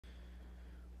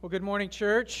Well, good morning,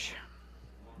 church.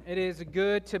 It is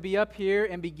good to be up here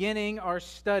and beginning our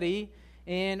study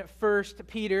in 1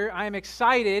 Peter. I am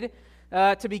excited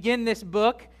to begin this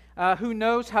book. Who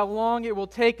knows how long it will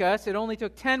take us? It only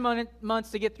took 10 months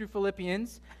to get through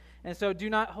Philippians, and so do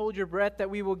not hold your breath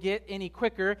that we will get any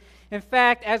quicker. In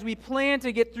fact, as we plan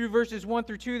to get through verses 1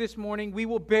 through 2 this morning, we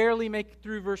will barely make it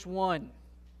through verse 1.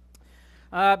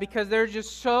 Because there's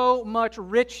just so much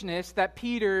richness that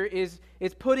Peter is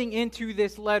putting into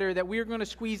this letter that we're going to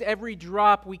squeeze every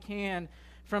drop we can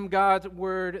from God's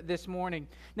Word this morning.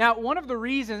 Now, one of the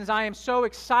reasons I am so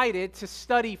excited to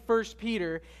study 1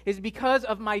 Peter is because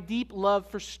of my deep love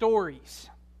for stories.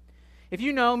 If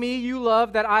you know me, you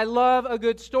love that I love a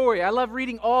good story. I love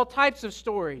reading all types of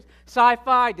stories.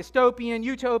 Sci-fi, dystopian,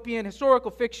 utopian,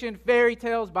 historical fiction, fairy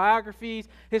tales, biographies,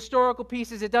 historical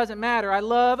pieces, it doesn't matter. I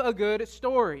love a good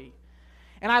story.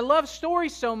 And I love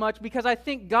stories so much because I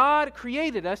think God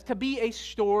created us to be a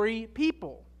story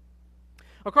people.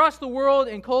 Across the world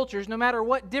and cultures, no matter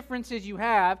what differences you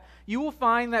have, you will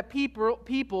find that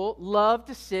people love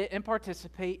to sit and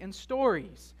participate in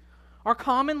stories. Our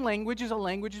common language is a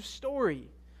language of story.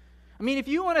 I mean, if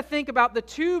you want to think about the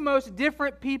two most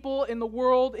different people in the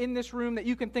world in this room that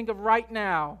you can think of right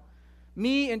now,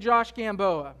 me and Josh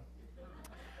Gamboa,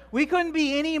 we couldn't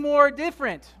be any more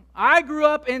different. I grew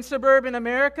up in suburban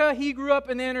America. He grew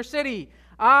up in the inner city.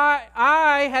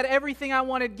 I had everything I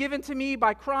wanted given to me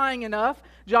by crying enough.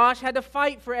 Josh had to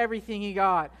fight for everything he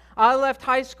got. I left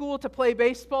high school to play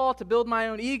baseball, to build my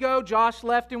own ego. Josh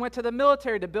left and went to the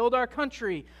military to build our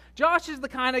country. Josh is the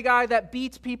kind of guy that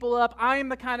beats people up. I am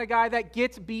the kind of guy that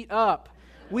gets beat up.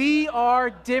 We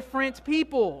are different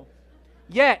people.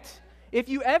 Yet, if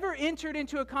you ever entered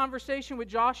into a conversation with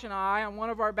Josh and I on one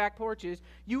of our back porches,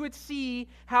 you would see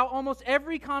how almost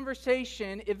every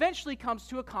conversation eventually comes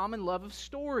to a common love of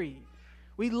story.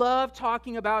 We love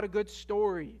talking about a good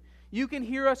story. You can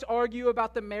hear us argue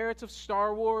about the merits of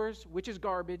Star Wars, which is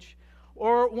garbage,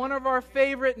 or one of our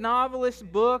favorite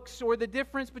novelist books, or the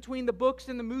difference between the books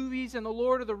and the movies and the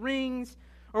Lord of the Rings,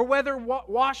 or whether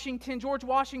George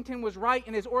Washington was right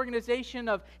in his organization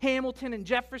of Hamilton and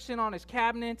Jefferson on his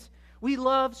cabinet. We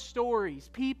love stories.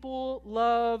 People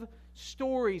love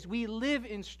stories. We live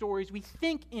in stories. We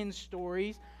think in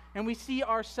stories. And we see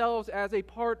ourselves as a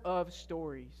part of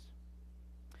stories.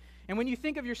 And when you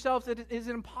think of yourselves, it is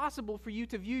impossible for you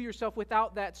to view yourself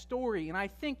without that story. And I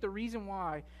think the reason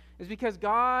why is because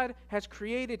God has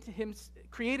created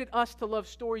us to love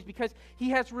stories because He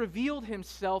has revealed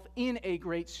Himself in a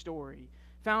great story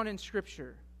found in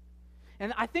Scripture.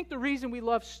 And I think the reason we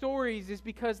love stories is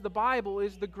because the Bible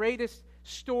is the greatest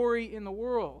story in the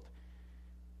world.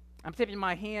 I'm tipping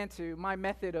my hand to my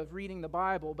method of reading the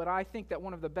Bible, but I think that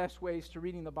one of the best ways to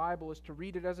reading the Bible is to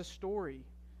read it as a story.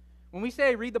 When we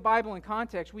say read the Bible in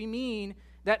context, we mean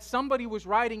that somebody was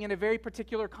writing in a very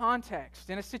particular context,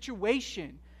 in a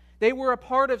situation. They were a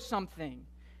part of something.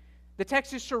 The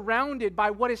text is surrounded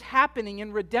by what is happening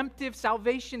in redemptive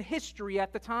salvation history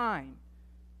at the time.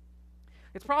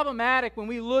 It's problematic when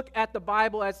we look at the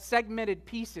Bible as segmented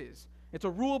pieces. It's a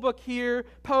rule book here,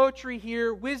 poetry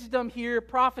here, wisdom here,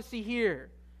 prophecy here.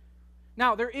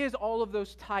 Now, there is all of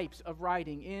those types of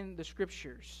writing in the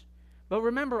Scriptures. But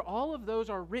remember, all of those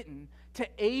are written to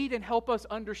aid and help us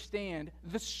understand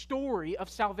the story of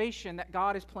salvation that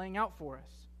God is playing out for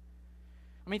us.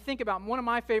 I mean, think about one of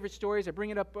my favorite stories. I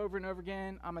bring it up over and over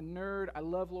again. I'm a nerd. I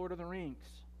love Lord of the Rings.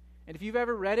 And if you've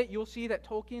ever read it, you'll see that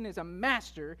Tolkien is a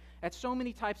master at so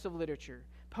many types of literature.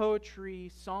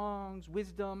 Poetry, songs,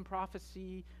 wisdom,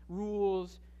 prophecy,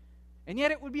 rules. And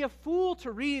yet it would be a fool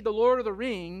to read The Lord of the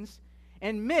Rings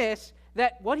and miss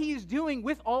that what he is doing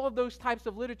with all of those types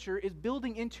of literature is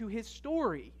building into his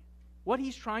story, what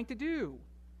he's trying to do.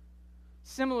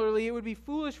 Similarly, it would be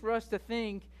foolish for us to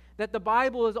think that the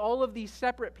Bible is all of these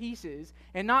separate pieces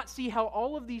and not see how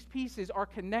all of these pieces are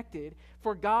connected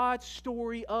for God's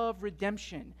story of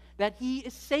redemption, that He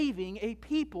is saving a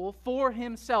people for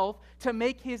Himself to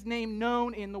make His name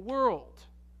known in the world.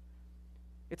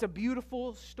 It's a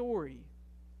beautiful story.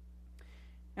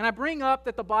 And I bring up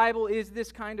that the Bible is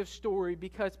this kind of story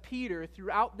because Peter,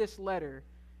 throughout this letter,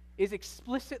 is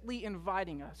explicitly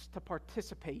inviting us to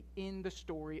participate in the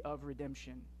story of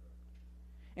redemption.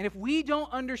 And if we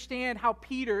don't understand how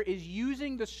Peter is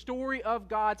using the story of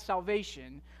God's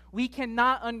salvation, we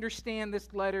cannot understand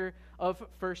this letter of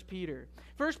 1 Peter.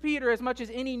 1 Peter, as much as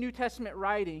any New Testament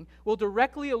writing, will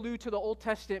directly allude to the Old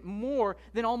Testament more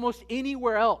than almost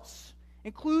anywhere else,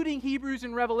 including Hebrews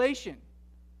and Revelation.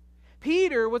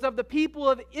 Peter was of the people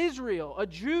of Israel, a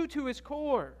Jew to his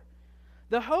core.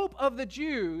 The hope of the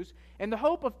Jews and the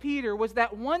hope of Peter was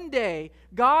that one day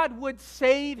God would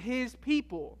save his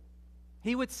people.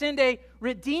 He would send a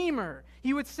Redeemer.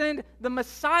 He would send the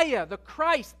Messiah, the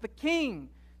Christ, the King,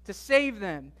 to save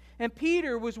them. And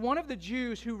Peter was one of the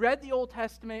Jews who read the Old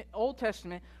Testament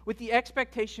with the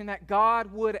expectation that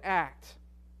God would act.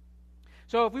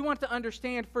 So if we want to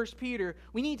understand 1 Peter,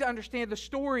 we need to understand the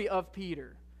story of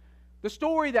Peter. The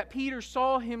story that Peter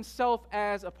saw himself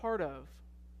as a part of.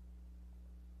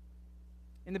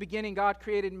 In the beginning, God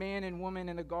created man and woman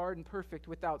in the garden perfect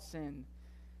without sin.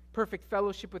 Perfect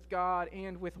fellowship with God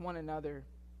and with one another.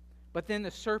 But then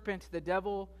the serpent, the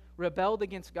devil, rebelled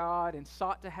against God and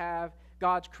sought to have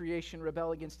God's creation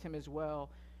rebel against him as well.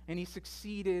 And he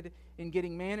succeeded in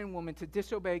getting man and woman to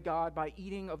disobey God by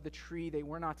eating of the tree they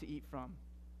were not to eat from.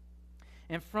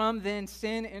 And from then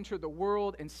sin entered the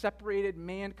world and separated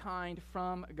mankind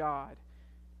from God.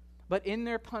 But in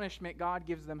their punishment, God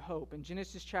gives them hope. In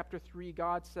Genesis chapter 3,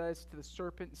 God says to the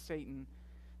serpent Satan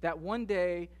that one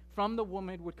day from the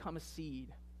woman would come a seed,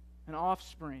 an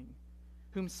offspring,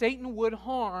 whom Satan would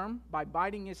harm by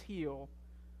biting his heel,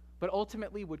 but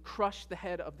ultimately would crush the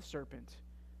head of the serpent,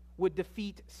 would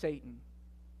defeat Satan.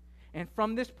 And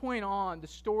from this point on, the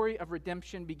story of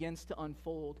redemption begins to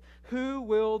unfold. Who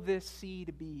will this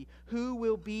seed be? Who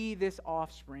will be this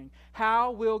offspring?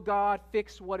 How will God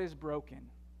fix what is broken?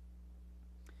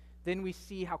 Then we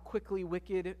see how quickly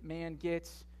wicked man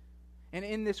gets. And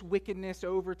in this wickedness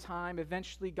over time,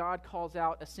 eventually God calls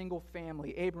out a single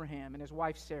family, Abraham and his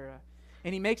wife Sarah.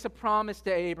 And he makes a promise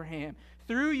to Abraham,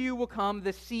 through you will come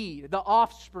the seed, the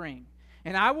offspring.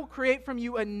 And I will create from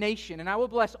you a nation, and I will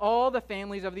bless all the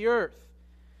families of the earth.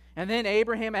 And then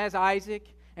Abraham has Isaac,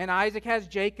 and Isaac has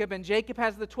Jacob, and Jacob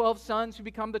has the 12 sons who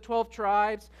become the 12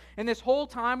 tribes. And this whole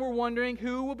time we're wondering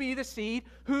who will be the seed,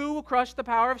 who will crush the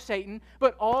power of Satan.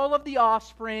 But all of the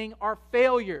offspring are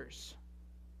failures.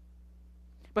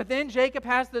 But then Jacob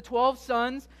has the 12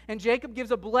 sons, and Jacob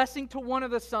gives a blessing to one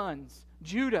of the sons,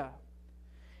 Judah.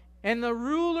 And the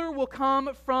ruler will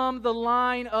come from the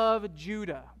line of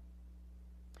Judah.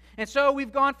 And so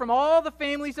we've gone from all the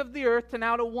families of the earth to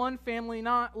now to one family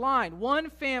line, one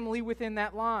family within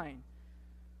that line.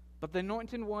 But the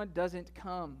anointed one doesn't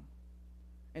come.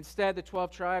 Instead, the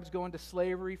 12 tribes go into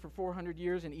slavery for 400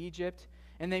 years in Egypt,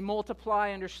 and they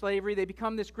multiply under slavery. They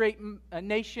become this great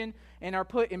nation and are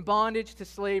put in bondage to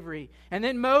slavery. And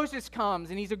then Moses comes,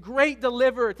 and he's a great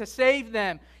deliverer to save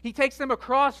them. He takes them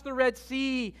across the Red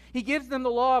Sea. He gives them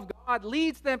the law of God,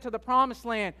 leads them to the promised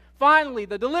land. Finally,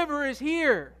 the deliverer is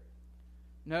here.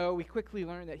 No, we quickly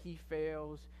learn that he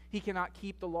fails. He cannot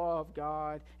keep the law of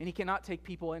God, and he cannot take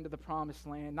people into the promised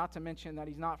land, not to mention that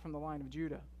he's not from the line of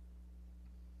Judah.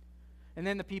 And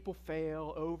then the people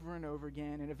fail over and over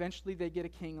again, and eventually they get a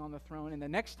king on the throne. And the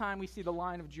next time we see the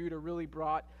line of Judah really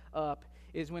brought up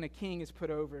is when a king is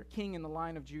put over, a king in the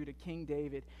line of Judah, King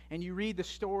David. And you read the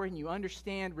story and you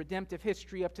understand redemptive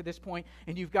history up to this point,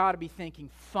 and you've got to be thinking,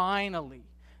 finally,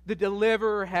 the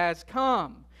deliverer has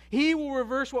come. He will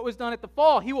reverse what was done at the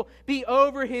fall. He will be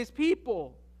over his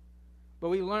people. But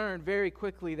we learn very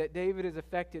quickly that David is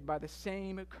affected by the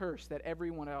same curse that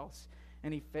everyone else,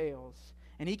 and he fails.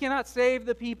 And he cannot save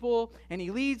the people, and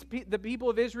he leads the people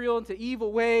of Israel into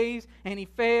evil ways, and he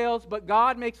fails. But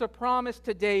God makes a promise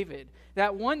to David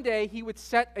that one day he would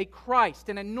set a Christ,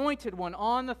 an anointed one,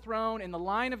 on the throne in the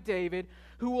line of David,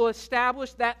 who will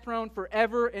establish that throne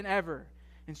forever and ever.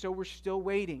 And so we're still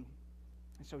waiting.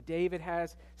 And so David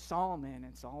has Solomon,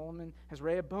 and Solomon has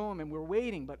Rehoboam, and we're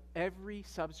waiting. But every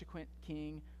subsequent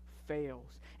king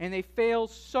fails. And they fail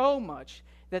so much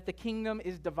that the kingdom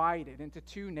is divided into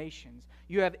two nations.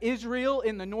 You have Israel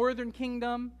in the northern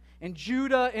kingdom and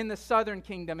Judah in the southern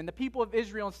kingdom. And the people of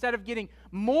Israel, instead of getting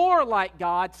more like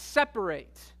God,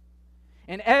 separate.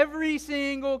 And every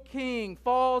single king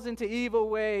falls into evil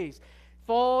ways,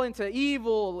 fall into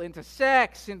evil, into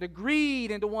sex, into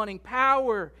greed, into wanting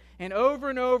power. And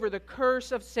over, the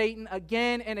curse of Satan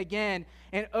again and again.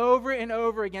 And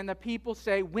over again, the people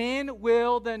say, when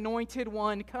will the anointed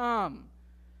one come?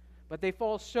 But they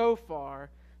fall so far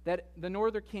that the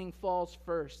northern king falls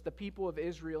first, the people of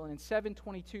Israel. And in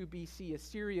 722 BC,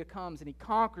 Assyria comes and he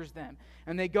conquers them.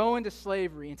 And they go into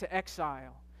slavery, into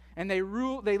exile. And they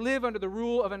live under the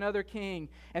rule of another king.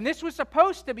 And this was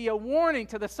supposed to be a warning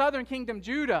to the southern kingdom,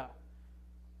 Judah.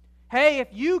 Hey, if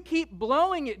you keep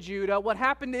blowing it, Judah, what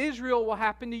happened to Israel will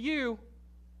happen to you.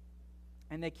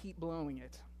 And they keep blowing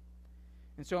it.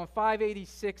 And so in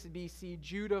 586 BC,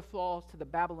 Judah falls to the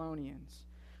Babylonians,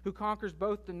 who conquers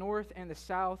both the north and the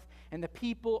south. And the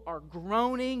people are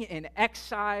groaning in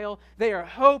exile. They are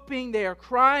hoping, they are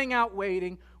crying out,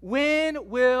 waiting. When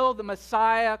will the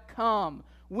Messiah come?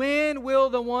 When will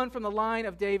the one from the line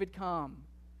of David come?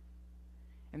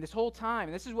 And this whole time,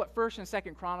 and this is what 1st and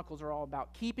 2nd Chronicles are all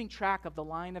about, keeping track of the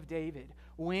line of David.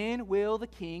 When will the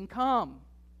king come?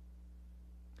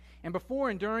 And before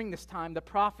and during this time, the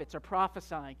prophets are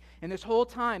prophesying. And this whole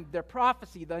time, their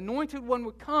prophecy, the anointed one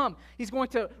would come. He's going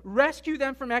to rescue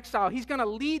them from exile. He's going to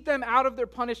lead them out of their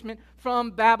punishment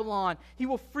from Babylon. He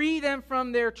will free them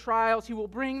from their trials. He will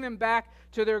bring them back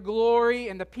to their glory,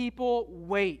 and the people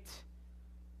wait.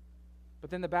 But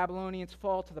then the Babylonians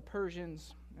fall to the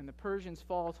Persians, and the Persians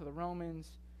fall to the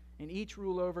Romans, and each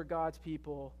rule over God's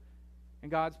people,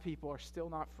 and God's people are still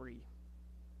not free.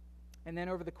 And then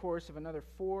over the course of another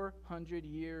 400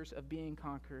 years of being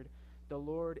conquered, the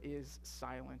Lord is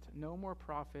silent. No more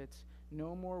prophets,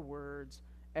 no more words,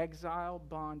 exile,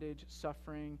 bondage,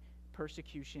 suffering,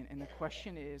 persecution. And the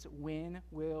question is, when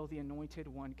will the anointed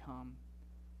one come?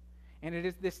 And it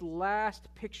is this last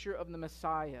picture of the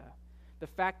Messiah, the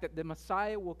fact that the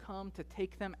Messiah will come to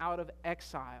take them out of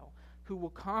exile, who will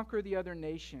conquer the other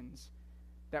nations,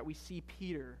 that we see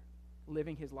Peter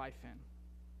living his life in.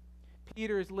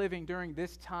 Peter is living during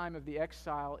this time of the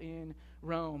exile in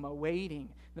Rome, awaiting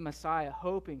the Messiah,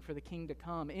 hoping for the king to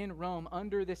come. In Rome,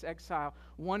 under this exile,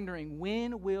 wondering,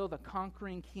 when will the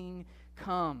conquering king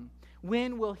come?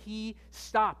 When will he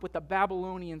stop what the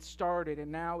Babylonians started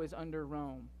and now is under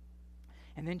Rome?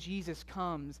 And then Jesus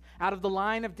comes out of the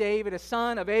line of David, a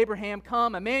son of Abraham.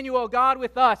 Come, Emmanuel, God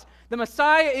with us. The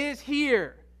Messiah is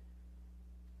here.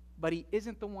 But he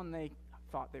isn't the one they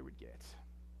thought they would get.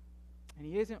 And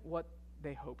he isn't what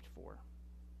they hoped for.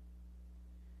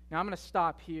 Now I'm going to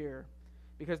stop here,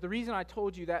 because the reason I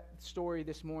told you that story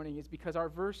this morning is because our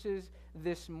verses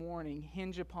this morning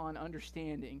hinge upon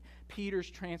understanding Peter's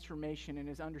transformation and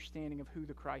his understanding of who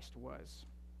the Christ was.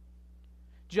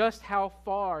 Just how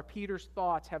far Peter's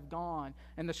thoughts have gone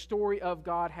and the story of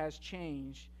God has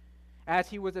changed as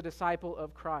he was a disciple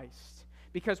of Christ.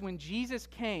 Because when Jesus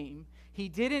came, he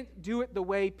didn't do it the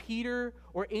way Peter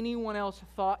or anyone else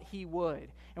thought he would.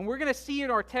 And we're going to see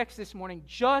in our text this morning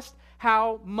just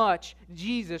how much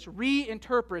Jesus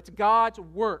reinterprets God's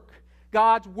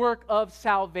work of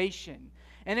salvation.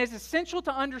 And it's essential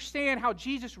to understand how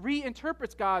Jesus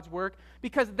reinterprets God's work,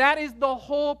 because that is the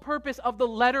whole purpose of the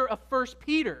letter of 1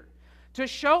 Peter, to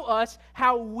show us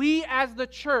how we as the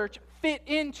church fit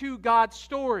into God's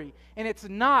story. And it's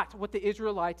not what the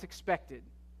Israelites expected.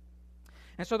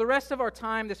 And so the rest of our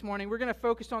time this morning, we're going to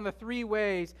focus on the 3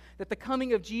 ways that the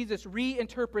coming of Jesus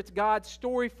reinterprets God's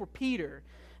story for Peter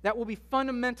that will be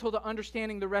fundamental to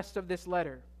understanding the rest of this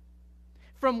letter.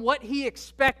 From what he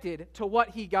expected to what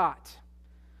he got.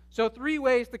 So 3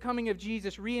 ways the coming of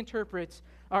Jesus reinterprets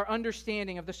our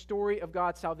understanding of the story of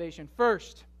God's salvation.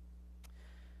 First,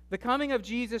 the coming of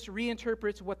Jesus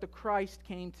reinterprets what the Christ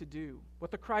came to do. What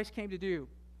the Christ came to do.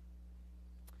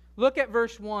 Look at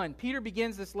verse 1. Peter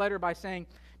begins this letter by saying,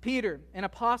 Peter, an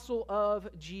apostle of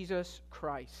Jesus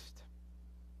Christ.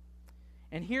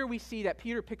 And here we see that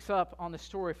Peter picks up on the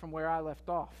story from where I left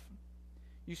off.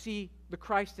 You see, the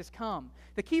Christ has come.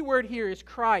 The key word here is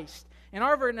Christ. In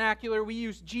our vernacular, we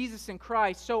use Jesus and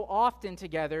Christ so often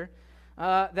together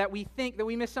that we think that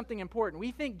we miss something important.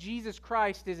 We think Jesus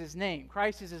Christ is his name.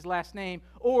 Christ is his last name,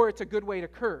 or it's a good way to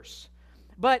curse.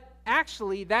 But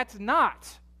actually, that's not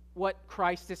what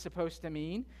Christ is supposed to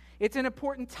mean. It's an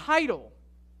important title.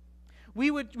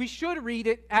 We should read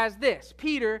it as this: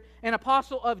 Peter, an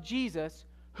apostle of Jesus,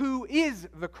 who is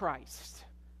the Christ.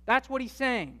 That's what he's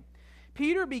saying.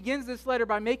 Peter begins this letter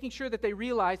by making sure that they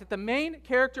realize that the main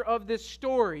character of this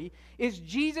story is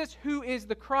Jesus, who is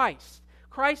the Christ.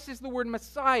 Christ is the word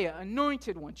Messiah,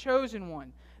 anointed one, chosen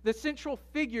one, the central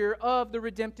figure of the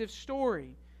redemptive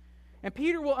story. And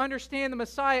Peter will understand the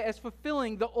Messiah as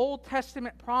fulfilling the Old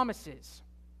Testament promises,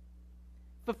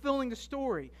 fulfilling the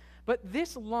story. But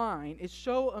this line is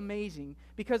so amazing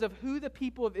because of who the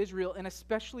people of Israel, and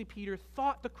especially Peter,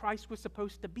 thought the Christ was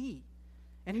supposed to be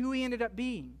and who he ended up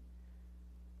being.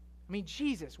 I mean,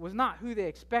 Jesus was not who they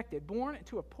expected. Born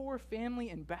into a poor family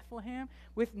in Bethlehem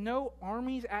with no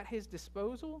armies at his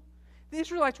disposal. The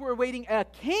Israelites were awaiting a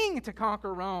king to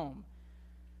conquer Rome.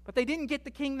 But they didn't get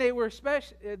the king they were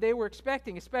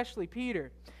expecting, especially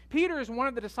Peter. Peter is one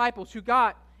of the disciples who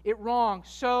got it wrong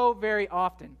so very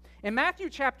often. In Matthew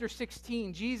chapter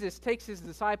 16, Jesus takes his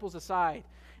disciples aside,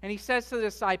 and he says to the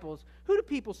disciples, "Who do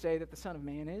people say that the Son of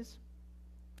Man is?"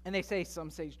 And they say, some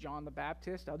say John the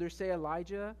Baptist, others say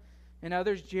Elijah, and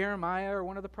others Jeremiah or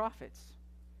one of the prophets.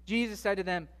 Jesus said to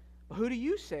them, "Who do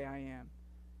you say I am?"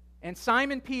 And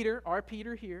Simon Peter, our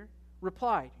Peter here,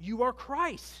 replied, "You are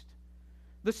Christ,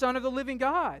 the Son of the living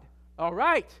God." All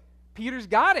right, Peter's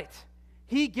got it.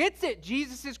 He gets it.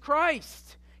 Jesus is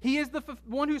Christ. He is the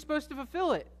one who's supposed to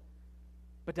fulfill it.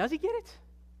 But does he get it?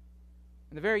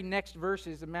 In the very next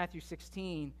verses of Matthew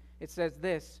 16, it says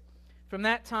this: "From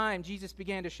that time, Jesus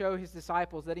began to show his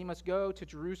disciples that he must go to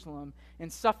Jerusalem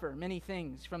and suffer many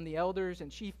things from the elders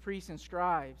and chief priests and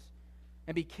scribes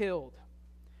and be killed,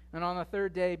 and on the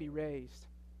third day be raised."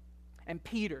 And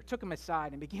Peter took him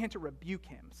aside and began to rebuke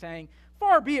him, saying,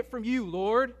 "Far be it from you,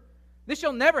 Lord. This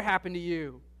shall never happen to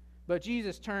you." But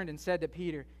Jesus turned and said to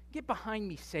Peter, "Get behind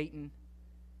me, Satan.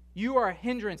 You are a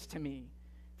hindrance to me,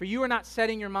 for you are not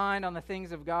setting your mind on the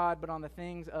things of God, but on the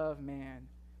things of man."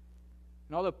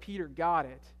 And although Peter got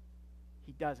it,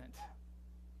 he doesn't.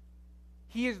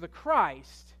 He is the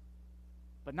Christ,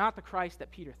 but not the Christ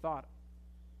that Peter thought.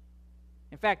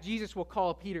 In fact, Jesus will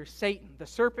call Peter Satan, the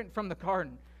serpent from the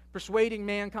garden, persuading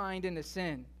mankind into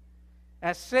sin,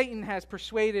 as Satan has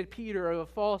persuaded Peter of a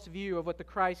false view of what the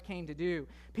Christ came to do.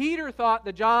 Peter thought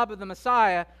the job of the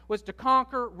Messiah was to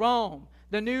conquer Rome,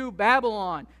 the new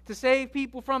Babylon, to save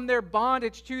people from their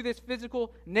bondage to this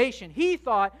physical nation. He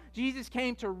thought Jesus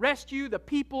came to rescue the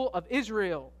people of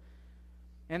Israel.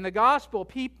 In the gospel,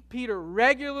 Peter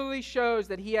regularly shows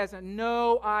that he has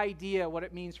no idea what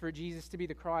it means for Jesus to be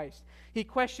the Christ. He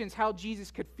questions how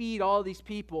Jesus could feed all these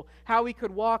people, how he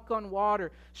could walk on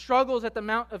water, struggles at the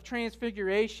Mount of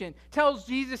Transfiguration, tells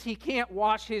Jesus he can't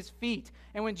wash his feet.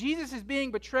 And when Jesus is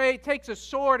being betrayed, takes a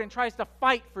sword and tries to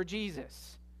fight for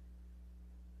Jesus.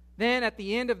 Then at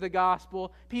the end of the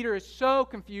gospel, Peter is so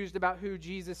confused about who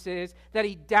Jesus is that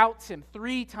he doubts him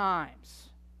 3 times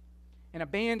and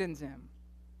abandons him.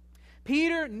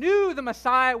 Peter knew the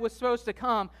Messiah was supposed to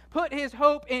come, put his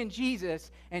hope in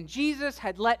Jesus, and Jesus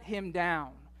had let him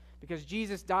down because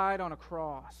Jesus died on a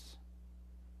cross.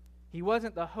 He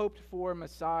wasn't the hoped-for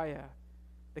Messiah.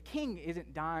 The king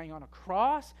isn't dying on a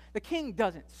cross. The king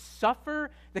doesn't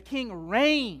suffer. The king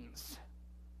reigns.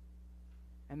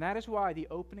 And that is why the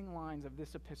opening lines of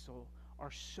this epistle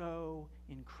are so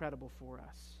incredible for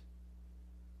us.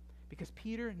 Because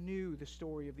Peter knew the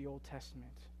story of the Old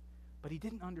Testament, but he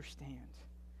didn't understand.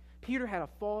 Peter had a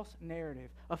false narrative,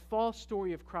 a false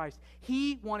story of Christ.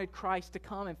 He wanted Christ to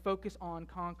come and focus on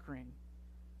conquering.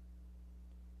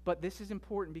 But this is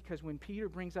important because when Peter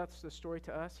brings out the story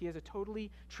to us, he has a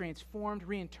totally transformed,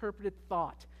 reinterpreted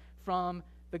thought from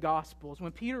the Gospels.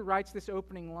 When Peter writes this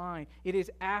opening line, it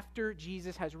is after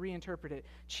Jesus has reinterpreted.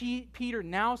 Peter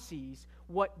now sees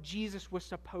what Jesus was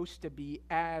supposed to be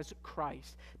as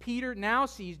Christ. Peter now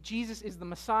sees Jesus is the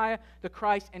Messiah, the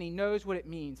Christ, and he knows what it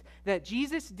means. That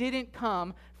Jesus didn't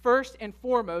come first and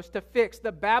foremost to fix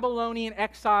the Babylonian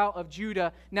exile of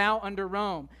Judah now under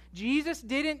Rome. Jesus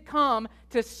didn't come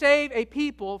to save a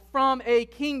people from a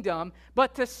kingdom,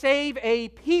 but to save a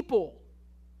people.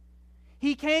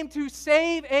 He came to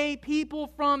save a people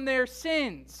from their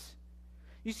sins.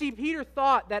 You see, Peter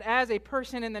thought that as a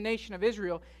person in the nation of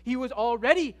Israel, he was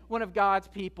already one of God's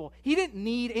people. He didn't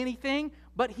need anything,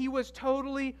 but he was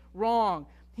totally wrong.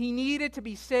 He needed to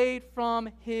be saved from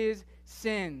his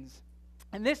sins.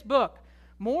 And this book,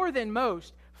 more than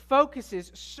most,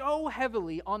 focuses so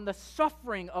heavily on the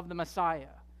suffering of the Messiah.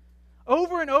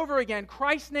 Over and over again,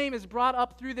 Christ's name is brought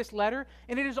up through this letter,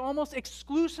 and it is almost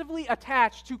exclusively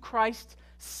attached to Christ's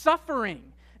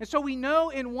suffering. And so we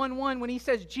know in 1:1 when he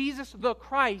says Jesus the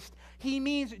Christ, he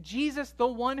means Jesus the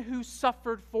one who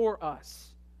suffered for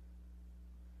us.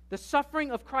 The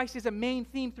suffering of Christ is a main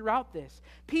theme throughout this.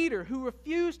 Peter, who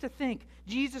refused to think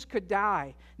Jesus could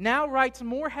die, now writes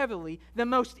more heavily than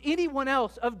most anyone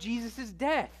else of Jesus'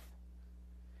 death.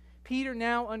 Peter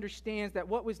now understands that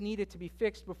what was needed to be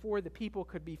fixed before the people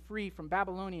could be free from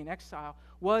Babylonian exile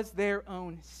was their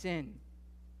own sin.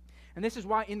 And this is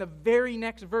why in the very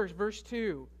next verse, verse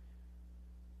 2,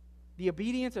 the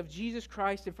obedience of Jesus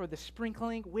Christ and for the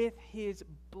sprinkling with his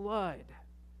blood.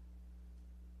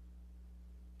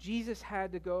 Jesus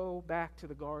had to go back to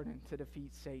the garden to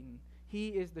defeat Satan. He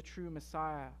is the true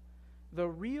Messiah. The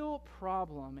real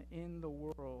problem in the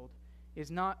world is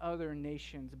not other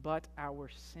nations, but our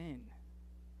sin.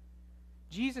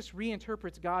 Jesus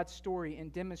reinterprets God's story in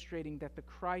demonstrating that the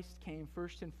Christ came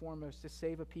first and foremost to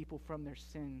save a people from their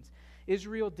sins.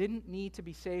 Israel didn't need to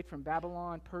be saved from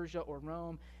Babylon, Persia, or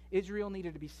Rome. Israel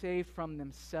needed to be saved from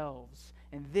themselves.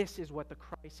 And this is what the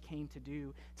Christ came to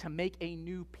do, to make a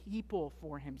new people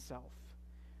for himself.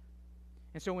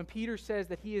 And so when Peter says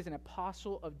that he is an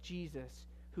apostle of Jesus,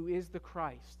 who is the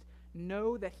Christ,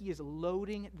 know that he is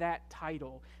loading that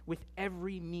title with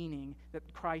every meaning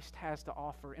that Christ has to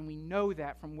offer. And we know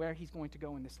that from where he's going to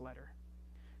go in this letter.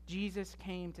 Jesus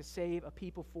came to save a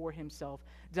people for himself,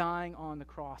 dying on the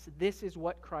cross. This is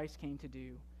what Christ came to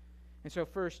do. And so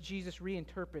first, Jesus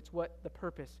reinterprets what the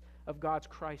purpose of God's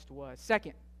Christ was.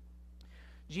 Second,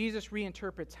 Jesus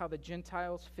reinterprets how the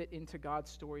Gentiles fit into God's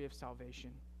story of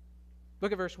salvation.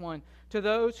 Look at verse 1. To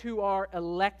those who are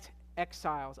elect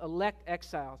exiles. Elect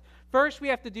exiles. First, we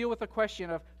have to deal with the question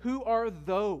of who are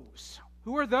those?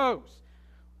 Who are those?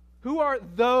 Who are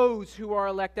those who are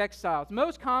elect exiles?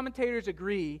 Most commentators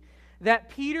agree that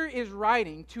Peter is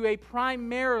writing to a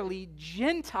primarily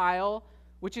Gentile,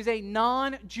 which is a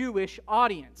non-Jewish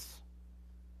audience.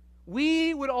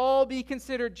 We would all be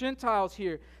considered Gentiles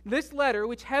here. This letter,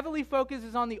 which heavily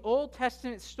focuses on the Old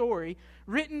Testament story,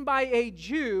 written by a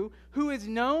Jew who is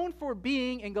known for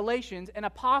being, in Galatians, an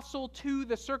apostle to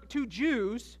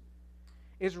Jews,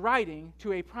 is writing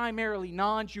to a primarily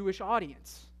non-Jewish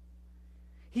audience.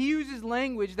 He uses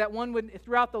language that one would,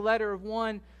 throughout the letter of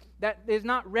one that is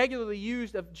not regularly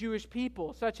used of Jewish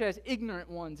people, such as ignorant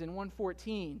ones in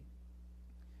 1:14.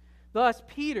 Thus,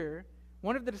 Peter,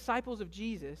 one of the disciples of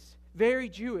Jesus, very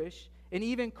Jewish, and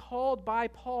even called by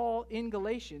Paul in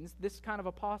Galatians, this kind of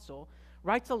apostle,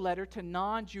 writes a letter to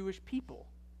non-Jewish people,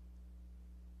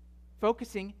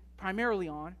 focusing primarily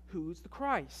on who's the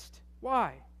Christ.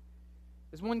 Why?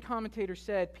 As one commentator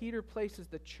said, Peter places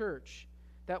the church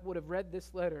that would have read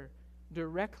this letter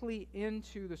directly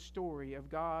into the story of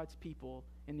God's people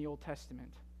in the Old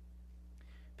Testament.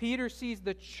 Peter sees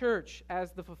the church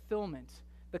as the fulfillment,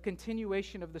 the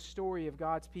continuation of the story of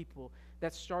God's people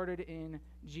that started in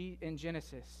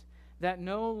Genesis. That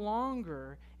no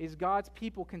longer is God's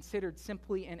people considered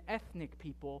simply an ethnic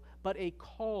people, but a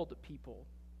called people,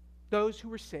 those who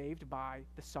were saved by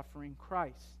the suffering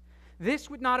Christ.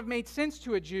 This would not have made sense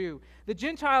to a Jew. The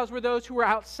Gentiles were those who were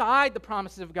outside the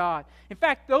promises of God. In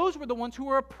fact, those were the ones who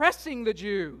were oppressing the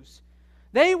Jews.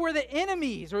 They were the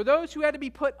enemies, or those who had to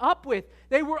be put up with.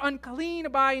 They were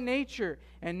unclean by nature.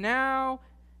 And now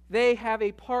they have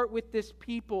a part with this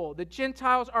people. The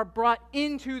Gentiles are brought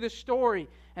into the story.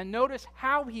 And notice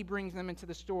how he brings them into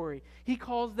the story. He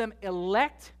calls them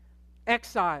elect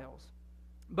exiles.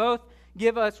 Both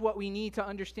give us what we need to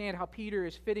understand how Peter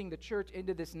is fitting the church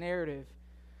into this narrative.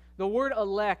 The word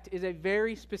elect is a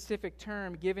very specific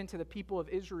term given to the people of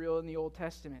Israel in the Old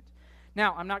Testament.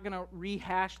 Now, I'm not going to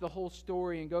rehash the whole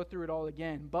story and go through it all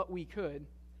again, but we could.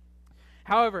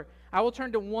 However, I will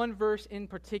turn to one verse in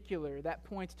particular that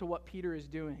points to what Peter is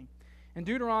doing. In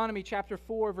Deuteronomy chapter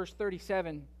 4, verse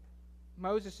 37,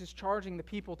 Moses is charging the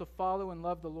people to follow and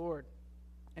love the Lord.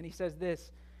 And he says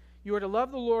this, "You are to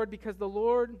love the Lord because the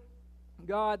Lord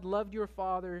God loved your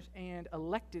fathers and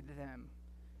elected them,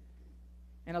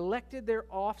 and elected their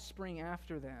offspring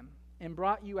after them, and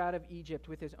brought you out of Egypt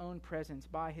with his own presence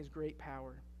by his great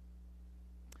power."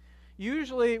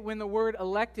 Usually when the word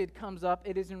elected comes up,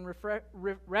 it is in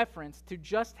reference to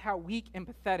just how weak and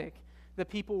pathetic the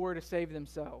people were to save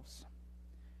themselves.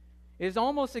 It is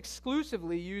almost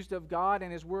exclusively used of God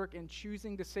and his work in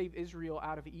choosing to save Israel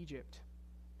out of Egypt.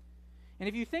 And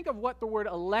if you think of what the word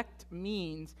elect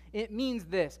means, it means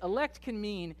this. Elect can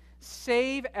mean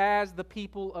save as the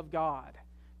people of God.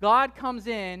 God comes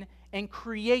in and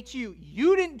creates you.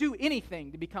 You didn't do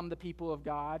anything to become the people of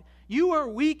God. You are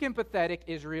weak and pathetic,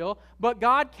 Israel, but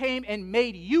God came and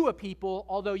made you a people,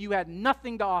 although you had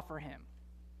nothing to offer him.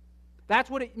 That's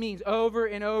what it means over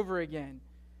and over again.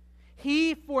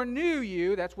 He foreknew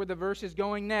you, that's where the verse is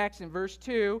going next in verse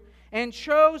 2, and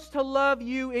chose to love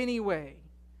you anyway.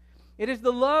 It is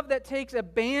the love that takes a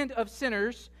band of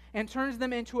sinners and turns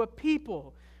them into a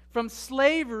people, from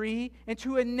slavery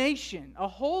into a nation, a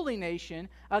holy nation,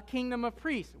 a kingdom of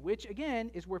priests, which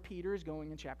again is where Peter is going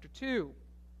in chapter 2.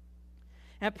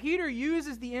 And Peter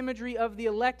uses the imagery of the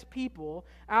elect people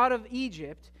out of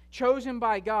Egypt, chosen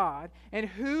by God, and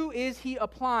who is he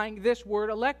applying this word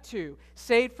elect to?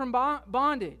 Saved from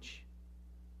bondage.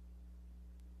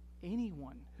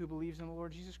 Anyone who believes in the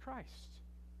Lord Jesus Christ.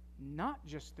 Not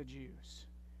just the Jews.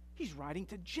 He's writing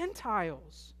to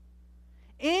Gentiles.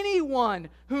 Anyone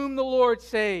whom the Lord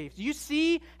saves. You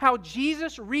see how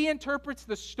Jesus reinterprets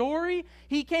the story?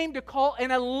 He came to call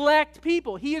an elect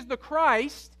people. He is the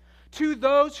Christ to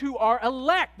those who are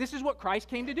elect. This is what Christ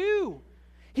came to do.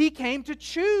 He came to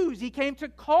choose. He came to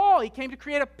call. He came to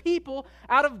create a people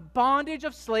out of bondage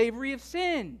of slavery of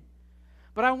sin.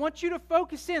 But I want you to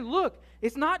focus in. Look,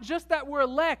 it's not just that we're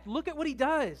elect. Look at what he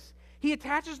does. He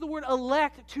attaches the word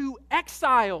elect to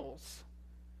exiles.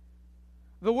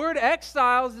 The word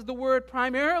exiles is the word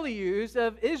primarily used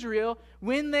of Israel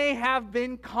when they have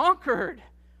been conquered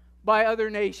by other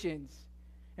nations.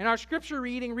 In our scripture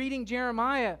reading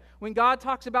Jeremiah, when God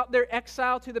talks about their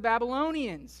exile to the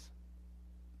Babylonians.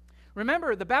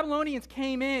 Remember, the Babylonians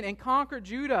came in and conquered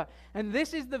Judah, and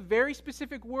this is the very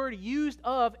specific word used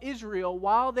of Israel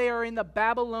while they are in the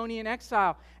Babylonian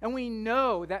exile. And we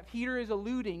know that Peter is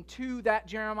alluding to that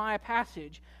Jeremiah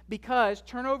passage because,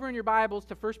 turn over in your Bibles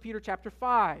to 1 Peter chapter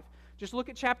 5. Just look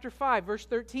at chapter 5, verse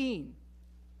 13.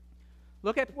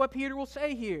 Look at what Peter will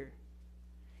say here.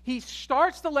 He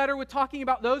starts the letter with talking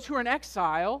about those who are in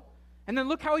exile, and then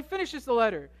look how he finishes the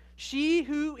letter. She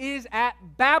who is at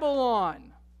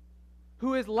Babylon,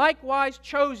 who is likewise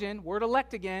chosen, word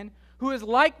elect again, who is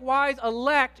likewise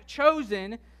elect,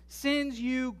 chosen, sends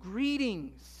you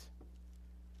greetings.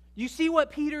 You see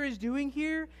what Peter is doing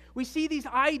here? We see these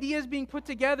ideas being put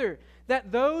together,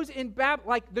 that those in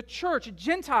like the church,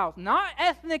 Gentiles, not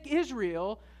ethnic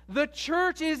Israel, the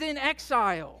church is in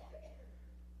exile.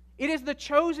 It is the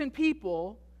chosen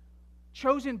people,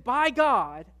 chosen by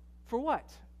God, for what?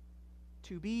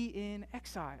 To be in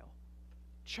exile.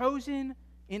 Chosen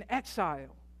in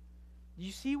exile.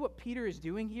 You see what Peter is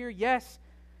doing here? Yes,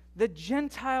 the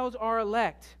Gentiles are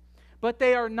elect, but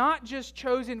they are not just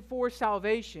chosen for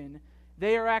salvation,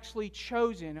 they are actually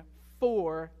chosen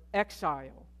for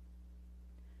exile.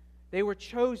 They were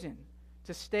chosen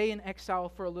to stay in exile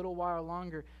for a little while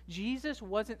longer. Jesus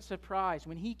wasn't surprised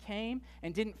when he came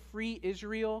and didn't free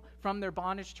Israel from their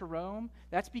bondage to Rome.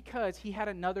 That's because he had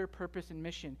another purpose and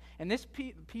mission. And this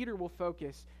Peter will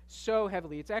focus so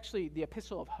heavily. It's actually the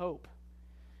epistle of hope.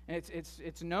 And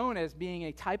it's known as being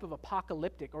a type of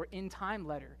apocalyptic or end-time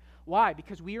letter. Why?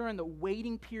 Because we are in the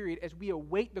waiting period as we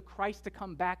await the Christ to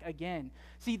come back again.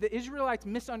 See, the Israelites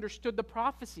misunderstood the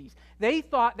prophecies. They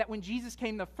thought that when Jesus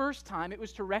came the first time, it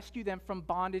was to rescue them from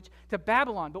bondage to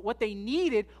Babylon. But what they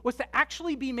needed was to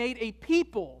actually be made a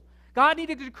people. God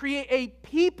needed to create a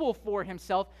people for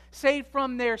himself, saved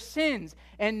from their sins.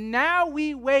 And now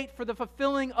we wait for the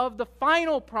fulfilling of the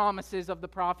final promises of the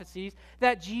prophecies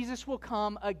that Jesus will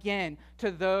come again to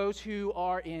those who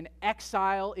are in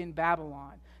exile in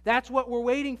Babylon. That's what we're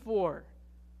waiting for.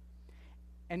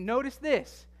 And notice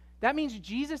this. That means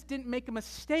Jesus didn't make a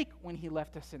mistake when he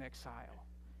left us in exile.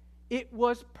 It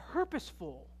was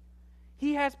purposeful.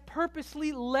 He has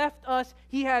purposely left us.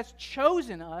 He has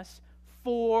chosen us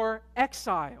for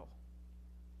exile.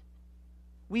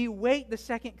 We wait the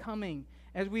second coming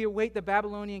as we await the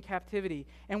Babylonian captivity.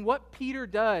 And what Peter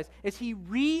does is he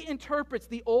reinterprets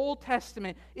the Old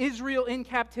Testament, Israel in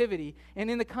captivity,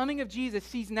 and in the coming of Jesus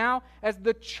sees now as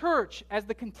the church as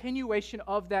the continuation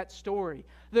of that story.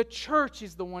 The church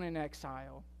is the one in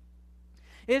exile.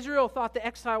 Israel thought the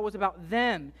exile was about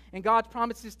them and God's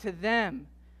promises to them.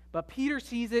 But Peter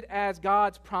sees it as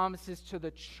God's promises to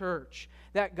the church,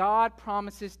 that God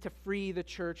promises to free the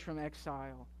church from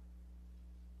exile.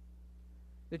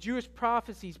 The Jewish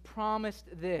prophecies promised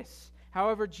this.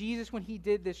 However, Jesus, when he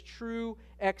did this true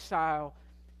exile,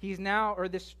 he's now, or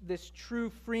this true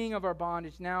freeing of our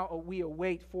bondage, now we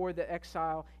await for the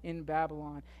exile in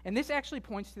Babylon. And this actually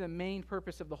points to the main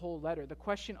purpose of the whole letter, the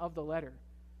question of the letter.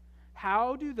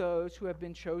 How do those who have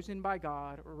been chosen by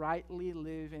God rightly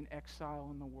live in exile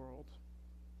in the world?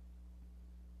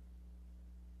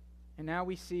 And now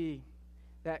we see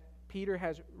that Peter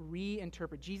has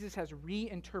Jesus has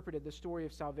reinterpreted the story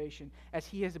of salvation as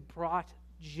he has brought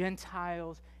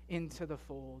Gentiles into the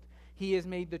fold. He has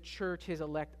made the church his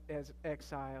elect as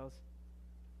exiles.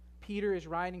 Peter is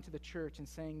writing to the church and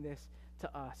saying this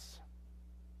to us.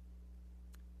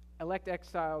 Elect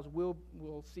exiles, we'll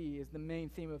see, is the main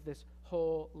theme of this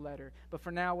whole letter. But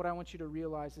for now, what I want you to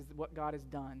realize is what God has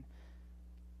done.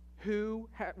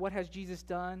 What has Jesus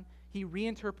done? He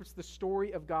reinterprets the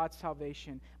story of God's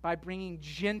salvation by bringing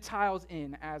Gentiles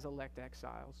in as elect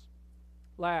exiles.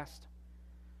 Last,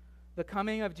 the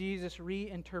coming of Jesus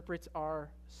reinterprets our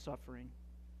suffering.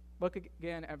 Look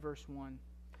again at verse 1.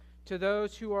 To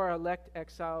those who are elect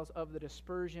exiles of the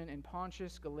dispersion in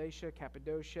Pontus, Galatia,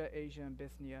 Cappadocia, Asia, and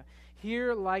Bithynia.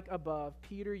 Here, like above,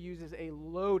 Peter uses a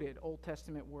loaded Old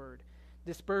Testament word,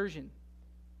 dispersion.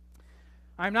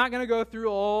 I'm not going to go through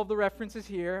all of the references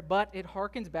here, but it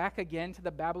harkens back again to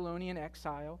the Babylonian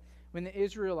exile when the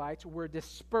Israelites were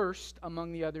dispersed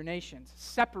among the other nations,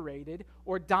 separated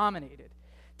or dominated.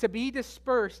 To be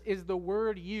dispersed is the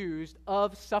word used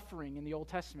of suffering in the Old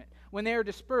Testament. When they are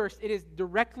dispersed, it is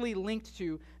directly linked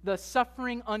to the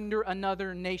suffering under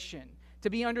another nation, to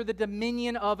be under the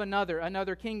dominion of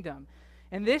another kingdom.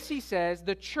 And this, he says,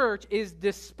 the church is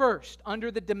dispersed under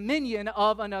the dominion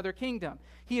of another kingdom.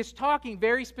 He is talking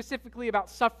very specifically about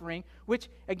suffering, which,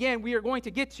 again, we are going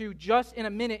to get to just in a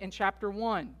minute in chapter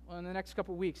 1, well, in the next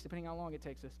couple of weeks, depending on how long it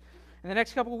takes us. In the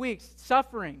next couple of weeks,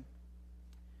 suffering.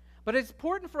 But it's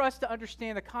important for us to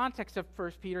understand the context of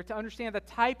 1 Peter, to understand the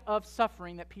type of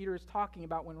suffering that Peter is talking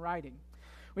about when writing.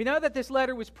 We know that this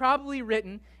letter was probably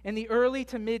written in the early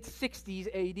to mid-60s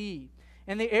AD.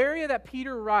 And the area that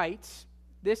Peter writes,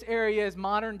 this area is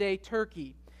modern-day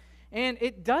Turkey. And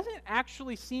it doesn't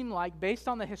actually seem like, based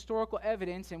on the historical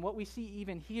evidence and what we see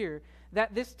even here,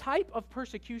 that this type of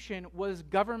persecution was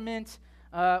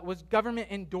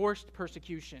government-endorsed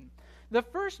persecution. The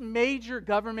first major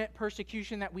government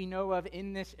persecution that we know of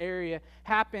in this area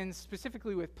happens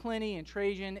specifically with Pliny and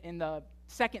Trajan in the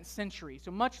 2nd century, so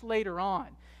much later on.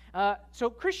 So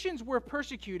Christians were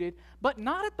persecuted, but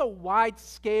not at the wide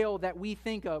scale that we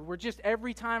think of, where just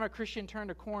every time a Christian turned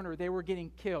a corner, they were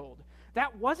getting killed.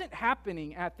 That wasn't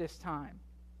happening at this time.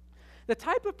 The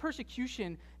type of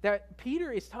persecution that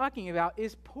Peter is talking about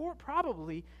is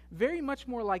probably very much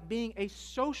more like being a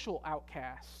social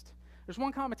outcast. There's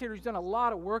one commentator who's done a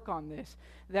lot of work on this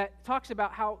that talks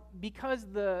about how because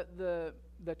the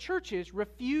churches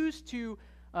refused to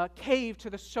cave to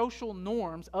the social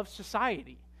norms of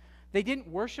society. They didn't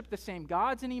worship the same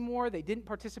gods anymore. They didn't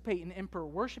participate in emperor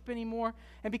worship anymore.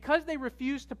 And because they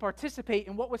refused to participate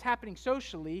in what was happening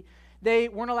socially, they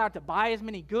weren't allowed to buy as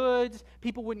many goods.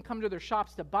 People wouldn't come to their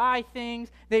shops to buy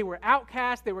things. They were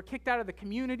outcast. They were kicked out of the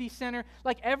community center.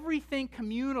 Like everything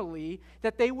communally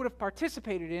that they would have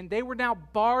participated in, they were now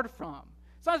barred from.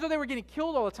 It's not as though they were getting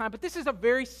killed all the time, but this is a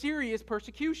very serious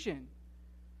persecution.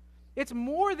 It's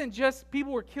more than just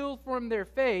people were killed from their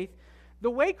faith. The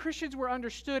way Christians were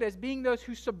understood as being those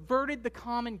who subverted the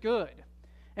common good.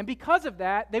 And because of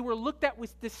that, they were looked at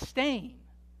with disdain.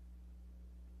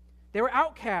 They were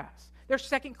outcasts. They're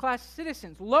second-class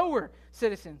citizens, lower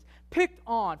citizens, picked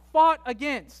on, fought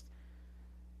against.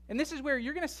 And this is where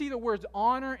you're going to see the words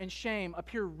honor and shame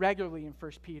appear regularly in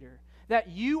 1 Peter. That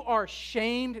you are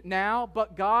shamed now,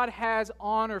 but God has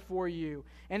honor for you.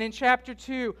 And in chapter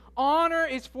 2, honor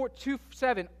is for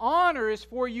 2:7. Honor is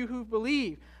for you who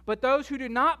believe, but those who do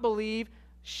not believe,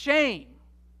 shame.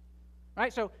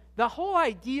 Right? So the whole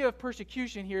idea of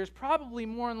persecution here is probably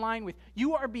more in line with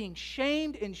you are being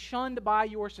shamed and shunned by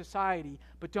your society,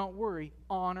 but don't worry,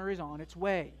 honor is on its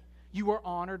way. You are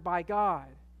honored by God.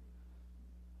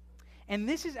 And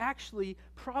this is actually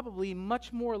probably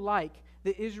much more like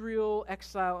the Israel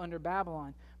exile under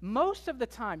Babylon. Most of the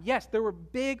time, yes, there were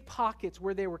big pockets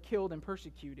where they were killed and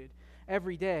persecuted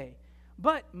every day.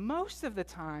 But most of the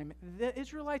time, the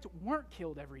Israelites weren't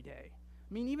killed every day.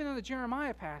 I mean, even in the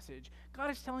Jeremiah passage, God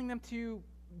is telling them to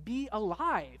be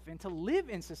alive and to live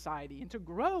in society and to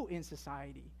grow in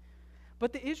society.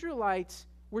 But the Israelites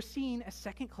were seen as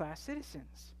second-class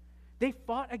citizens. They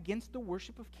fought against the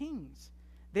worship of kings.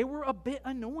 They were a bit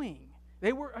annoying.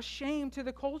 They were a shame to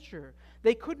the culture.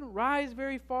 They couldn't rise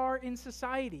very far in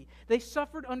society. They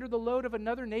suffered under the load of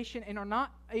another nation and are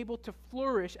not able to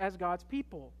flourish as God's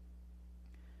people.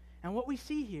 And what we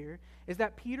see here is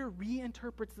that Peter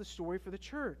reinterprets the story for the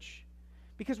church.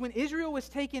 Because when Israel was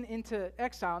taken into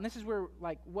exile, and this is where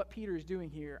what Peter is doing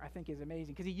here I think is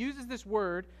amazing, because he uses this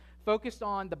word focused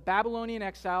on the Babylonian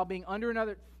exile being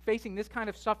facing this kind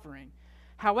of suffering.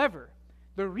 However,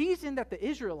 the reason that the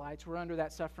Israelites were under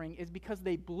that suffering is because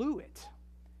they blew it.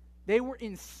 They were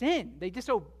in sin. They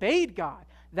disobeyed God.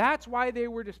 That's why they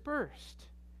were dispersed.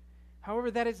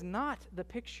 However, that is not the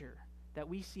picture that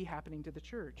we see happening to the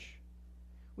church.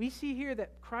 We see here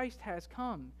that Christ has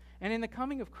come, and in the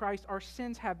coming of Christ, our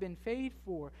sins have been paid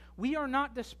for. We are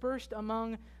not dispersed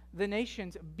among the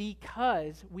nations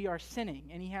because we are sinning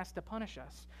and he has to punish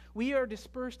us. We are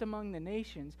dispersed among the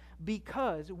nations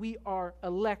because we are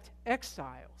elect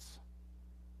exiles.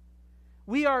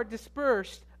 We are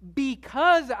dispersed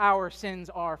because our sins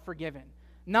are forgiven,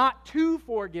 not to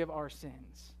forgive our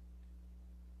sins.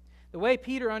 The way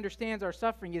Peter understands our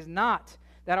suffering is not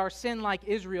that our sin, like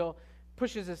Israel,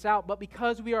 pushes us out, but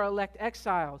because we are elect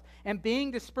exiles. And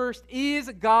being dispersed is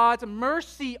God's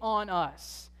mercy on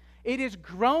us. It is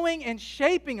growing and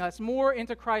shaping us more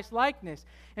into Christ's likeness.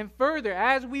 And further,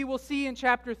 as we will see in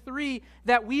chapter 3,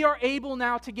 that we are able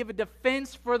now to give a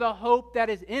defense for the hope that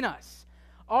is in us.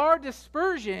 Our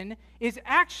dispersion is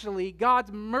actually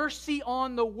God's mercy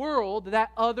on the world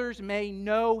that others may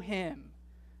know him.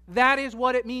 That is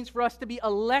what it means for us to be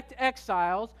elect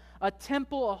exiles, a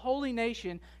temple, a holy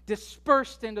nation,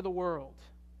 dispersed into the world.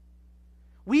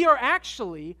 We are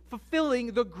actually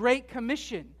fulfilling the Great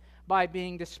Commission by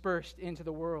being dispersed into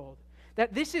the world.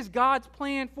 That this is God's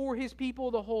plan for his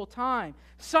people the whole time.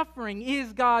 Suffering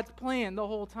is God's plan the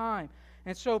whole time.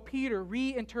 And so Peter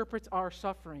reinterprets our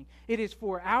suffering. It is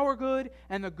for our good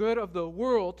and the good of the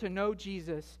world to know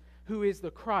Jesus, who is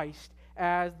the Christ,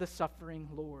 as the suffering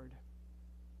Lord.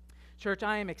 Church,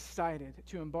 I am excited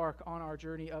to embark on our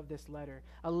journey of this letter,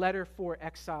 a letter for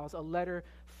exiles, a letter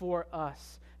for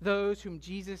us, those whom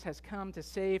Jesus has come to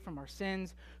save from our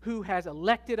sins, who has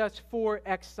elected us for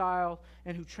exile,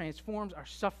 and who transforms our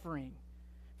suffering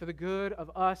for the good of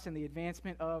us and the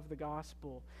advancement of the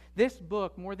gospel. This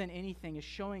book, more than anything, is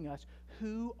showing us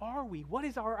who are we? What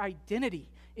is our identity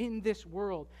in this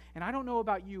world? And I don't know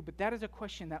about you, but that is a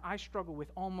question that I struggle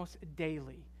with almost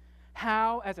daily.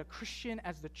 How, as a Christian,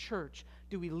 as the church,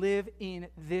 do we live in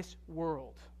this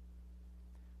world?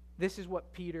 This is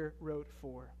what Peter wrote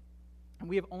for. And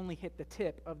we have only hit the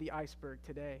tip of the iceberg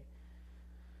today.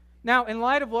 Now, in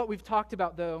light of what we've talked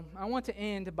about, though, I want to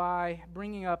end by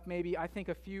bringing up maybe, I think,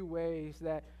 a few ways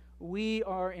that we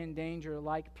are in danger,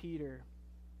 like Peter,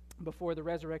 before the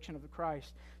resurrection of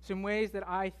Christ. Some ways that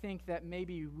I think that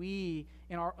maybe we,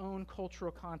 in our own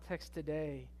cultural context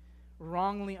today,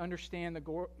 wrongly understand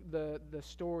the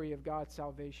story of God's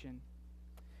salvation.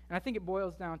 And I think it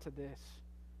boils down to this.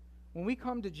 When we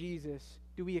come to Jesus,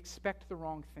 do we expect the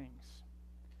wrong things?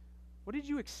 What did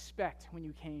you expect when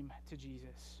you came to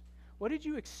Jesus? What did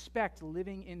you expect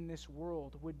living in this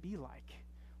world would be like?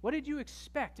 What did you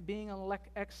expect being an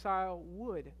exile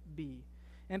would be?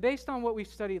 And based on what we've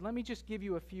studied, let me just give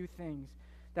you a few things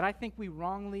that I think we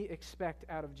wrongly expect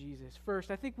out of Jesus.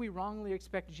 First, I think we wrongly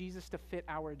expect Jesus to fit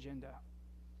our agenda.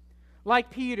 Like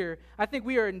Peter, I think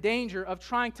we are in danger of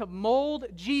trying to mold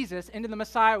Jesus into the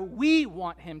Messiah we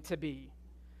want him to be.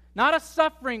 Not a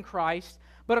suffering Christ,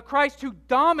 but a Christ who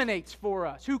dominates for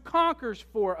us, who conquers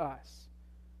for us.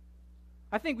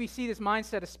 I think we see this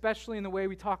mindset, especially in the way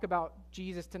we talk about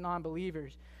Jesus to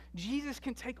non-believers. Jesus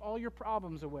can take all your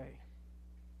problems away.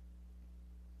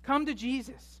 Come to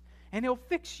Jesus, and he'll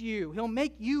fix you. He'll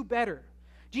make you better.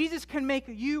 Jesus can make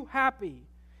you happy.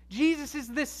 Jesus is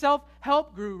this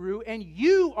self-help guru, and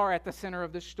you are at the center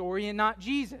of the story and not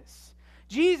Jesus.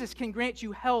 Jesus can grant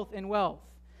you health and wealth.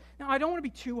 Now, I don't want to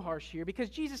be too harsh here because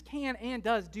Jesus can and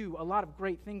does do a lot of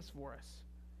great things for us.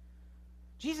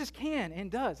 Jesus can and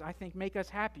does, I think, make us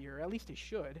happier, at least he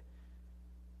should.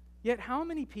 Yet how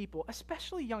many people,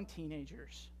 especially young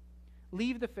teenagers,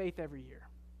 leave the faith every year?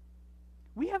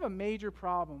 We have a major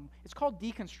problem. It's called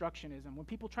deconstructionism, when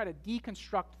people try to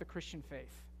deconstruct the Christian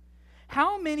faith.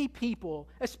 How many people,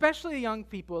 especially young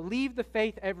people, leave the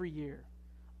faith every year?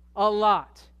 A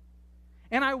lot.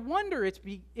 And I wonder if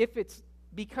it's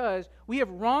because we have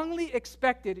wrongly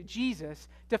expected Jesus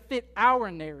to fit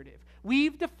our narrative.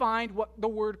 We've defined what the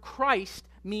word Christ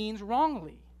means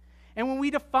wrongly. And when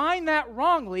we define that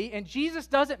wrongly and Jesus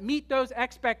doesn't meet those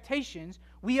expectations,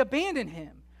 we abandon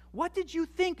him. What did you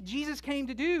think Jesus came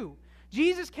to do?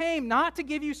 Jesus came not to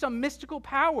give you some mystical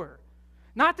power,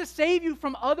 not to save you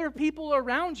from other people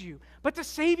around you, but to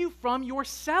save you from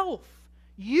yourself.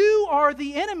 You are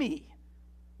the enemy,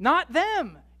 not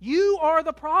them. You are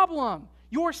the problem.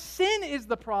 Your sin is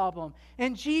the problem.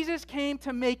 And Jesus came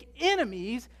to make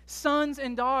enemies sons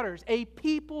and daughters, a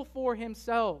people for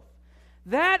himself.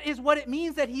 That is what it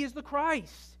means that he is the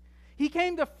Christ. He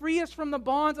came to free us from the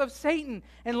bonds of Satan.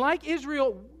 And like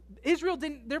Israel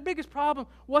didn't, their biggest problem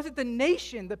wasn't the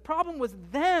nation. The problem was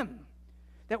them.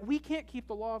 That we can't keep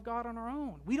the law of God on our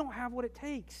own. We don't have what it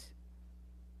takes.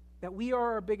 That we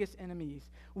are our biggest enemies.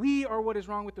 We are what is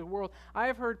wrong with the world. I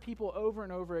have heard people over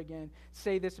and over again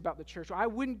say this about the church. I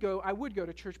would go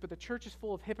to church, but the church is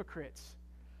full of hypocrites.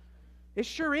 It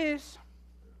sure is.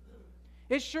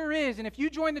 It sure is. And if you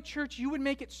join the church, you would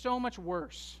make it so much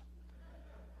worse.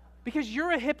 Because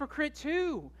you're a hypocrite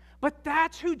too. But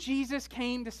that's who Jesus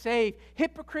came to save.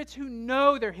 Hypocrites who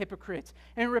know they're hypocrites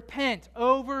and repent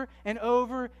over and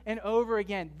over and over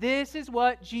again. This is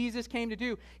what Jesus came to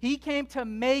do. He came to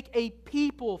make a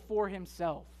people for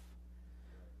himself.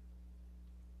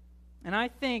 And I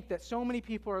think that so many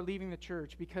people are leaving the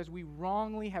church because we've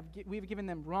given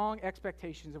them wrong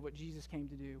expectations of what Jesus came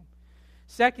to do.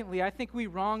 Secondly, I think we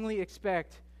wrongly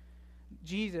expect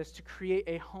Jesus to create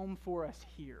a home for us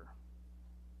here.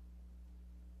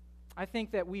 I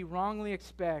think that we wrongly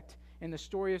expect in the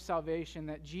story of salvation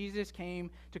that Jesus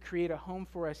came to create a home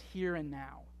for us here and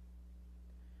now.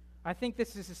 I think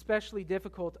this is especially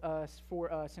difficult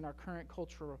for us in our current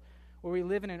culture where we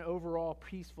live in an overall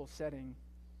peaceful setting.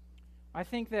 I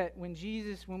think that when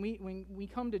we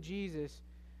come to Jesus,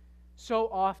 so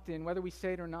often, whether we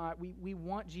say it or not, we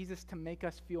want Jesus to make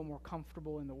us feel more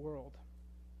comfortable in the world.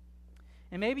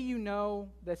 And maybe you know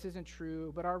this isn't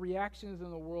true, but our reactions in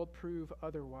the world prove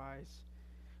otherwise.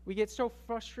 We get so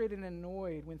frustrated and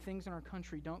annoyed when things in our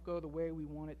country don't go the way we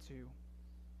want it to.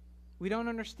 We don't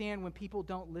understand when people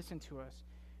don't listen to us.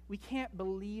 We can't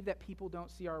believe that people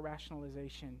don't see our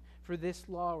rationalization for this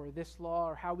law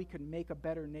or how we could make a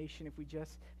better nation if we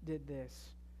just did this.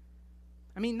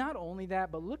 I mean, not only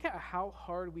that, but look at how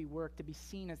hard we work to be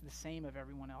seen as the same of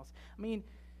everyone else. I mean,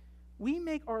 we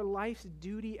make our life's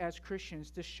duty as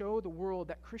Christians to show the world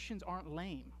that Christians aren't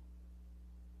lame,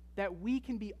 that we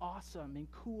can be awesome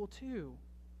and cool too,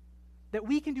 that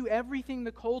we can do everything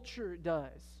the culture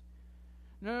does.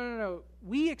 No.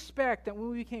 We expect that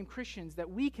when we became Christians that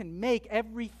we can make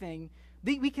everything,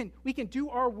 we can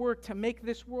do our work to make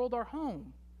this world our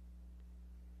home.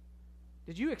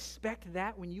 Did you expect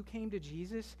that when you came to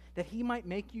Jesus, that he might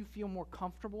make you feel more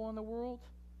comfortable in the world?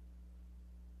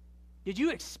 Did you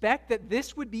expect that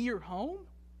this would be your home?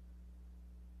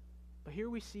 But here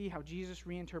we see how Jesus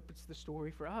reinterprets the story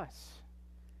for us.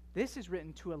 This is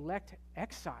written to elect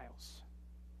exiles.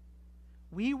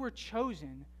 We were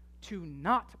chosen to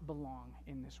not belong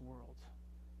in this world.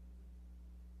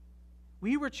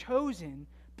 We were chosen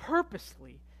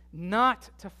purposely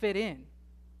not to fit in.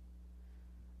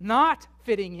 Not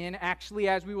fitting in, actually,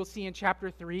 as we will see in chapter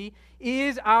 3,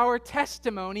 is our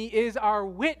testimony, is our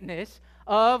witness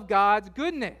of God's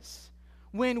goodness.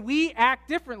 When we act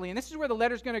differently, and this is where the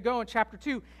letter's going to go in chapter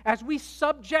 2, as we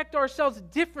subject ourselves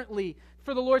differently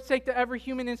for the Lord's sake to every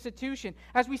human institution,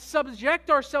 as we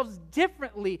subject ourselves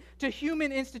differently to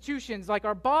human institutions like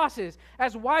our bosses,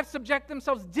 as wives subject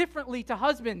themselves differently to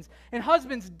husbands, and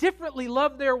husbands differently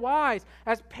love their wives,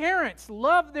 as parents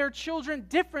love their children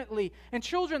differently, and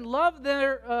children love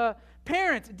their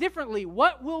parents differently,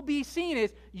 what will be seen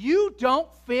is you don't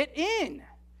fit in.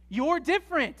 You're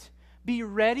different. Be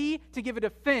ready to give a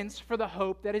defense for the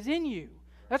hope that is in you.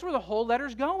 That's where the whole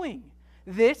letter's going.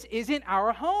 This isn't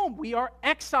our home. We are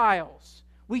exiles.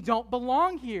 We don't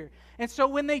belong here. And so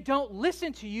when they don't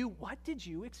listen to you, what did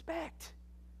you expect?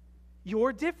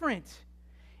 You're different.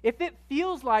 If it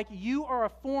feels like you are a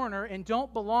foreigner and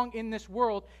don't belong in this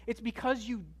world, it's because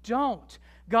you don't.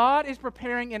 God is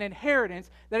preparing an inheritance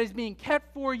that is being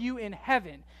kept for you in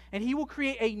heaven. And he will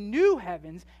create a new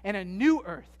heavens and a new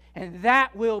earth. And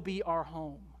that will be our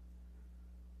home.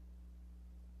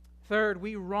 Third,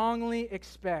 we wrongly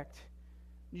expect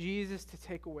Jesus to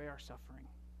take away our suffering.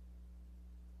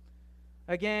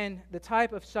 Again, the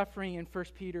type of suffering in 1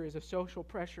 Peter is of social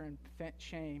pressure and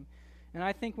shame. And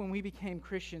I think when we became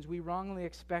Christians, we wrongly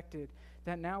expected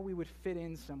that now we would fit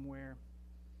in somewhere.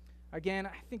 Again,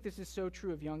 I think this is so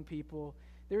true of young people.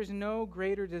 There is no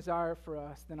greater desire for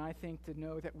us than I think to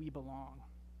know that we belong.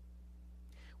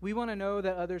 We want to know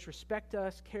that others respect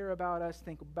us, care about us,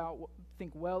 think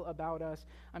well about us.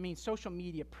 I mean, social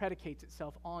media predicates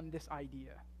itself on this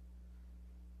idea.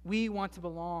 We want to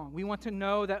belong. We want to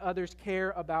know that others care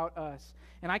about us.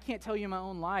 And I can't tell you in my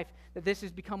own life that this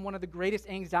has become one of the greatest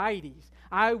anxieties.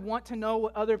 I want to know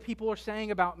what other people are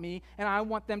saying about me, and I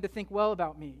want them to think well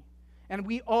about me. And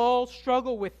we all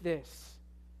struggle with this.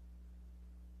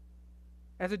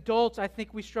 As adults, I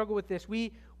think we struggle with this.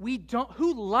 We don't.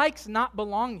 Who likes not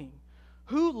belonging?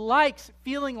 Who likes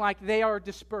feeling like they are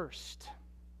dispersed?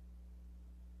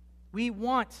 We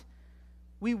want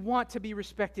to be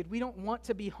respected. We don't want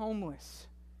to be homeless.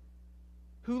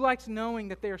 Who likes knowing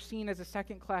that they are seen as a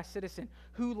second-class citizen?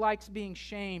 Who likes being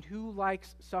shamed? Who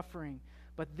likes suffering?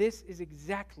 But this is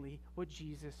exactly what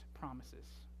Jesus promises.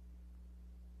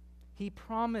 He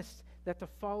promised that to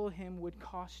follow him would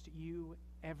cost you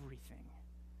everything.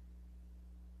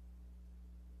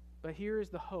 But here is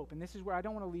the hope, and this is where I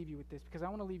don't want to leave you with this, because I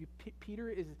want to leave you.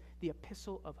 Peter is the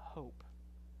epistle of hope.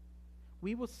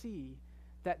 We will see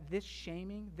that this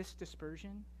shaming, this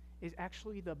dispersion, is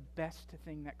actually the best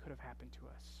thing that could have happened to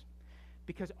us.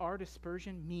 Because our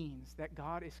dispersion means that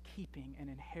God is keeping an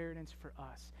inheritance for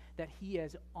us, that he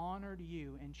has honored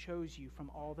you and chose you from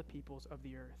all the peoples of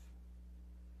the earth.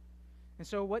 And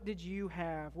so what did you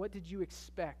have? What did you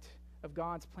expect of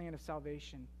God's plan of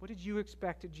salvation? What did you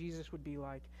expect that Jesus would be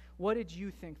like? What did you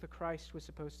think the Christ was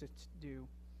supposed to do?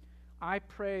 I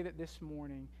pray that this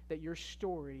morning that your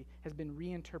story has been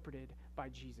reinterpreted by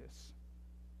Jesus.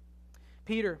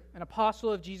 Peter, an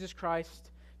apostle of Jesus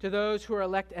Christ, to those who are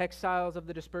elect exiles of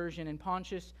the dispersion in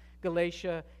Pontus,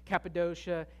 Galatia,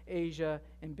 Cappadocia, Asia,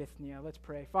 and Bithynia. Let's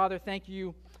pray. Father, thank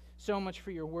you so much for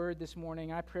your word this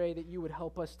morning. I pray that you would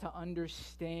help us to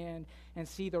understand and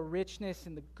see the richness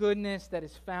and the goodness that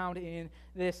is found in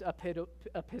this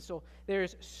epistle.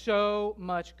 There's so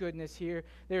much goodness here.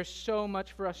 There's so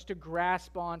much for us to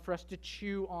grasp on, for us to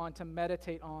chew on, to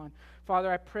meditate on.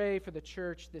 Father, I pray for the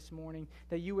church this morning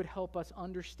that you would help us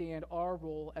understand our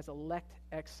role as elect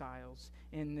exiles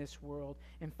in this world.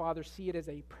 And Father, see it as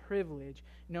a privilege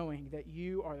knowing that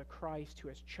you are the Christ who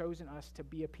has chosen us to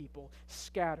be a people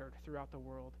scattered throughout the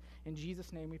world. In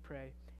Jesus' name we pray.